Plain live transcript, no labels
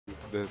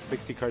the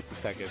 60 cards a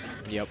second.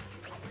 Yep.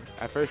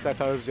 At first, I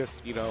thought it was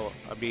just, you know,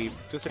 a meme,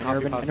 just a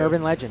copy An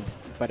urban legend.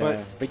 But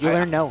you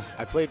learn no.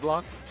 I played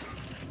Blanc.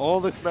 All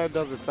this man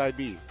does is side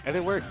B, and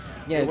it works.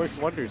 Yeah, it works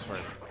wonders for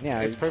him.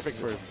 Yeah, it's perfect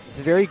for him. It's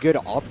a very good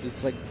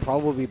It's like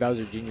probably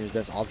Bowser Jr.'s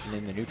best option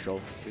in the neutral.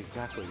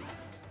 Exactly.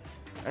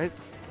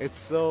 It's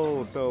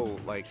so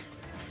like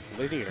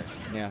linear.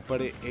 Yeah.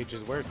 But it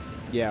just works.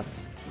 Yeah.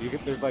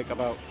 There's like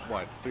about,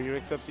 what, 3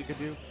 mix-ups you can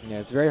do? Yeah,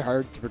 it's very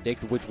hard to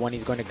predict which one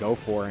he's going to go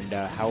for and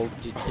how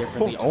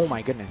differently. Oh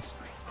my goodness.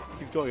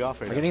 He's going off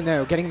right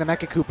now. Getting the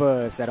Mecha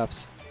Koopa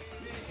setups.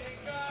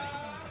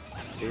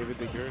 David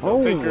Thinker,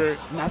 no thinker.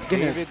 That's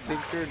gonna David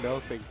Thinker, no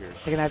thinker.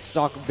 Taking that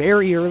stock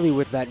very early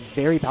with that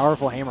very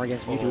powerful hammer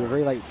against Mewtwo, a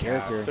very light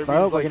character. Yeah, but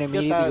we're like, going to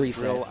immediately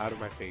reset. Drill out of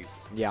my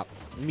face. Yeah,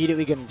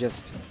 immediately going to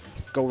just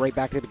go right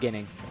back to the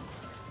beginning.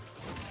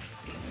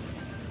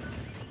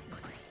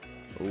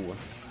 Ooh.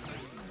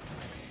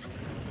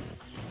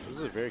 This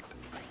is a very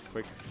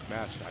quick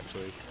match,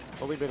 actually.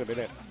 Only been a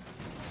minute.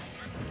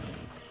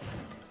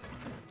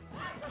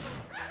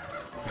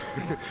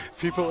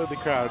 People in the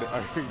crowd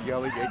are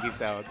yelling Iggy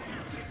sounds.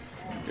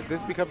 If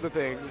this becomes a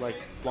thing, like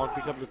Blanc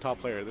becomes a top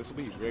player, this will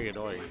be very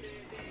annoying.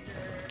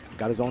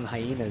 Got his own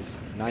hyenas,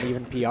 not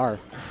even PR.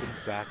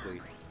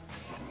 Exactly.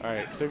 All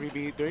right,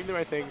 Sirbeebee doing the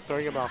right thing,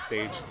 throwing him off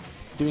stage.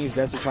 Doing his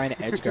best to try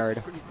and edge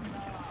guard.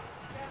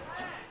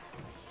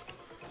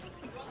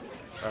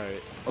 All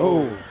right.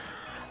 Oh.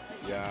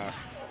 Yeah.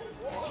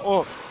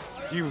 Oh,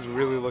 he was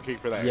really looking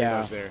for that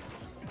air dodge there.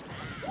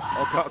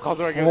 Oh, calls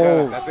it right.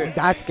 That's it.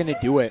 That's going to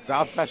do it. The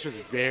up smash is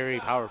very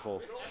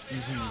powerful.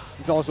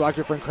 It's also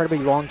active for incredibly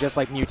long, just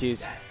like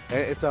Mewtwo's.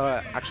 It's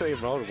actually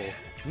invulnerable.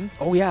 Hmm?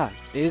 Oh, yeah.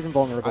 It is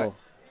invulnerable.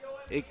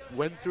 It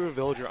went through a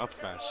villager up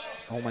smash.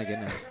 Oh, my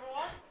goodness.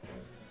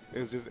 It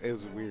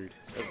was weird.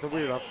 It's a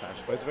weird up smash,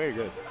 but it's very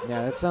good.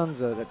 Yeah, that sounds,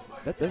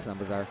 that does sound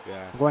bizarre.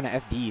 Yeah. I'm going to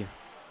FD.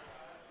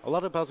 A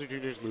lot of Bowser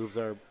Jr.'s moves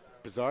are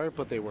bizarre,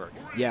 but they work.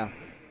 Yeah.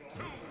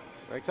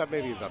 Except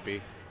maybe his up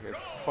B.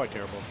 It's quite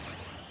terrible.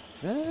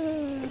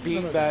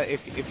 Being that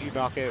if you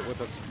knock it with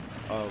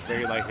a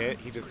very light hit,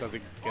 he just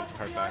doesn't get his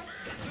card back.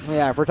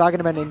 Yeah, if we're talking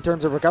about in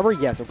terms of recovery,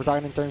 yes. If we're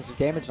talking in terms of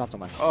damage, not so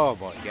much. Oh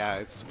boy, yeah,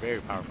 it's very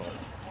powerful.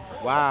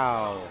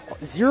 Wow.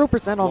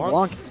 0% on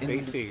Blanc.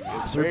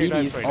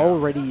 Sirbeebee is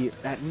already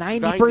at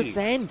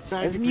 90%.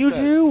 As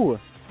Mewtwo.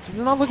 This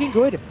is not looking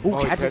good. Ooh,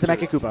 catches the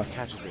Mecha Koopa.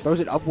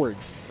 Throws it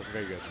upwards. That's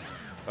very good.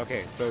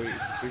 Okay, so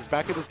he's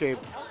back in this game.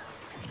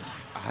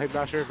 I'm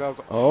not sure if that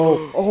was...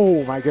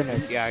 Oh my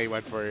goodness. Yeah, he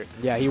went for it.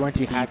 Yeah, he went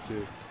too deep. He had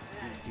to.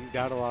 He's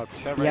down a lot of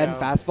percent right now. If he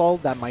hadn't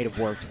fastballed, that might have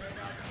worked.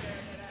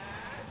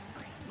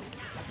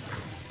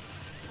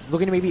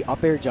 Looking to maybe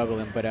up air juggle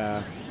him, but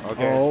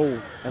oh,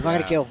 that's not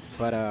gonna kill.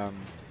 But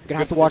gonna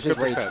have to watch his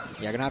rage.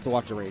 Yeah, gonna have to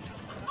watch the rage.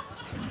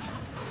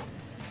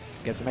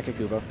 Gets the Mecha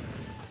Koopa.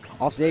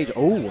 Off stage.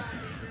 Oh.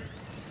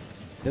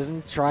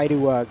 Doesn't try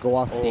to go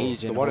off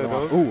stage and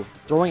ooh,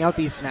 throwing out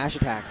these smash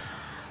attacks.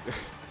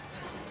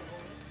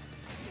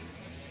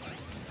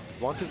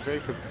 Blanc is very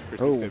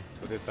persistent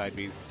with his side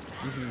Bs.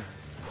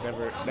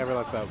 Never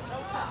lets up.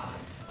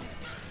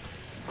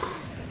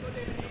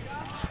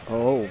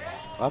 Oh.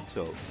 Up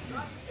tilt.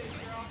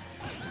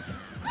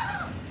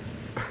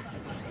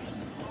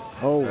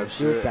 Oh, that's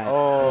shoots that.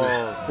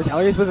 Oh.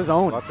 Retaliates with his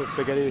own. Lots of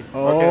spaghetti.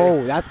 Oh,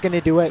 okay. That's going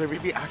to do it.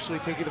 Sirbeebee actually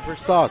taking the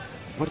first stock.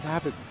 What has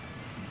happened?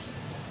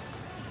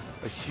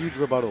 A huge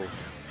rebuttal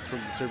from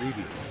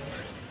Sirbeebee.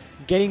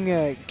 Getting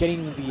the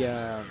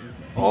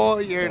oh,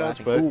 air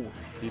dodge, but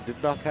he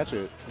did not catch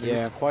it.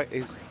 Yeah.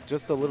 He's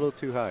just a little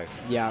too high.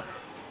 Yeah.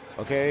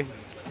 Okay.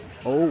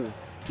 Oh,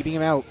 keeping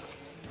him out.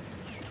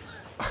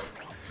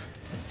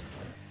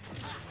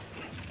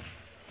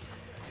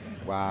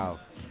 Wow.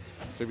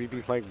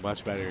 Sirbeebee playing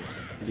much better.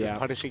 He's just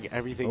punishing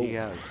everything he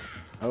has.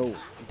 Oh,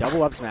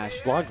 double up smash.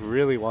 Blanc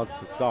really wants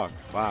the stock.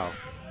 Wow.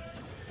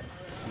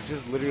 He's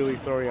just literally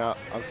throwing out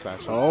up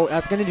smashes. Oh,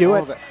 that's going to do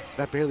it.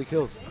 That barely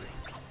kills.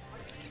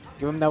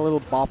 Give him that little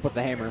bop with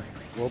the hammer.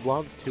 Well,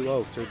 Blanc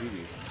 2-0,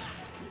 Sirbeebee.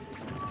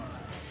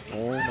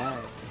 Oh, my.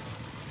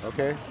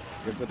 Okay.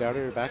 Gets the down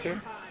air back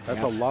air.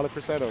 That's a lot of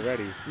percent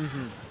already.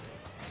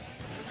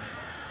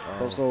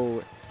 It's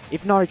also,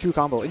 if not a true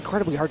combo,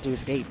 incredibly hard to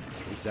escape.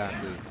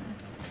 Exactly.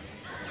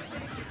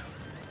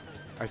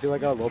 I feel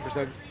like at low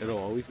percent, it'll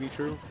always be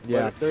true.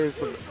 Yeah. But there is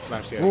some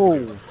smash damage.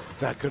 Oh.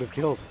 That could have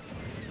killed.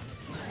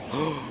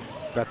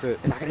 That's it.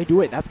 Is that going to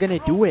do it? That's going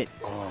to do it.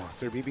 Oh,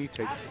 Sirbeebee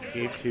takes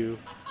game 2.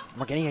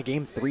 We're getting a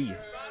game 3.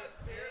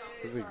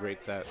 This is a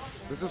great set.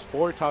 This is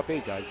 4 top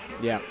 8, guys.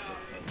 Yeah.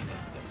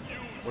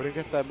 What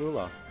against that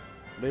moolah?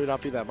 Maybe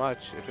not be that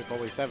much if it's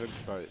only 7,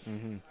 but...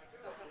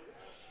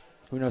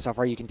 Who knows how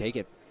far you can take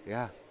it.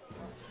 Yeah.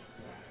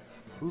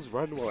 Whose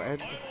run will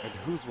end and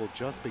whose will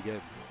just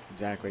begin.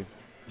 Exactly.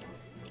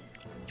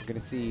 We're going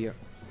to see a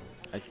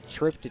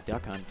trip to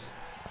Duck Hunt.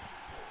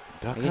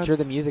 Making sure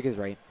the music is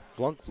right.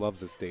 Blanc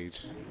loves this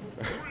stage.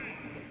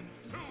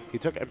 He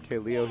took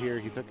MK Leo here.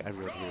 He took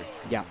everyone here.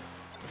 Yeah.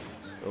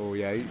 Oh,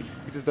 yeah. He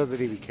just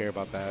doesn't even care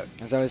about that.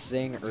 As I was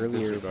saying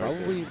earlier,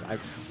 probably...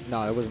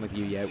 No, it wasn't with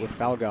you yet. With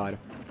Falgod.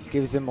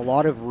 gives him a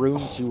lot of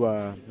room to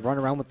run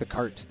around with the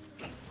cart.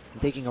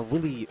 Taking a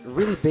really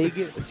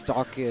big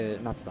stock,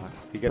 not stock,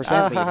 He gets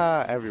percent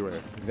lead.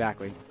 everywhere.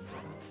 Exactly.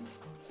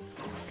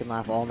 Can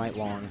laugh all night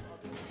long.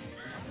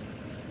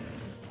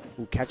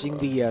 Ooh, catching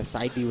the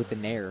side B with the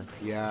nair.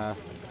 Yeah.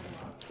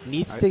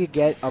 Needs to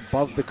get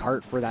above the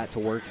cart for that to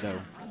work, though.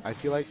 I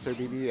feel like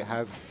Sirbeebee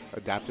has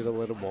adapted a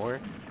little more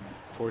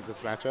towards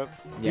this matchup.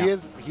 Yeah.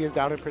 He is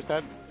down in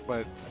percent,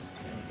 but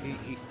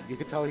you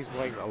can tell he's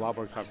playing a lot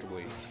more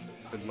comfortably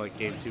than like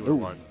game 2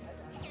 and 1.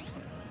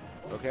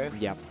 Okay?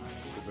 Yep.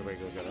 Is the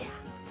regular get up.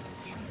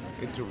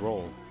 Into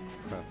roll.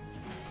 Huh.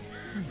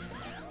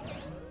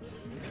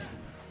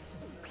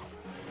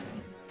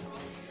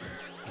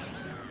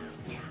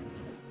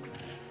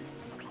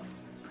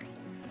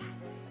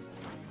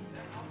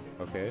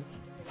 Okay.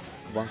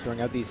 Blanc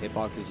throwing out these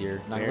hitboxes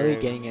here. Not really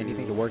getting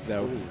anything to work,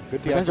 though.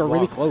 Good Percents are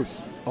really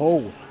close.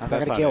 Oh, that's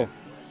not going to kill.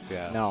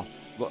 Yeah. No.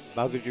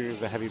 Bowser Jr.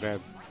 is a heavy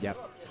man. Yep.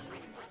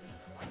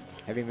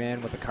 Heavy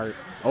man with the cart.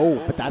 Oh,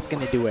 but that's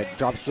going to do it.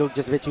 Drop shield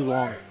just a bit too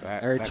long.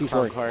 Or that too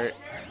cloud short. Cart,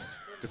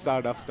 just not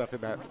enough stuff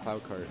in that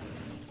cloud cart.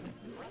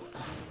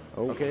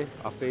 Oh. Okay,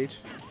 off stage.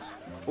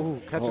 Ooh,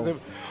 catches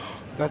him.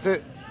 That's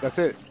it. That's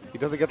it. He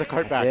doesn't get the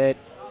cart back. That's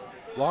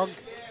it. Long.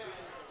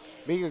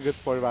 Being a good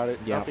sport about it.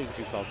 Yep. Not being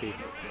too salty.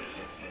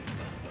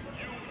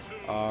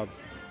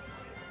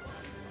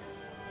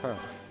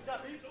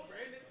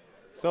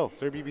 So,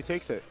 Sirbeebee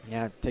takes it.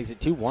 Yeah, takes it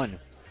 2-1. It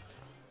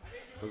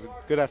was a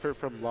good effort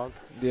from Blanc.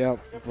 Yep,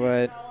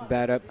 but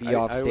that up B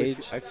off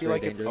stage. I feel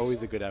like it's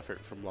always a good effort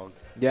from Blanc.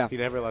 Yeah. He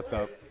never lets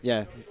up.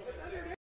 Yeah,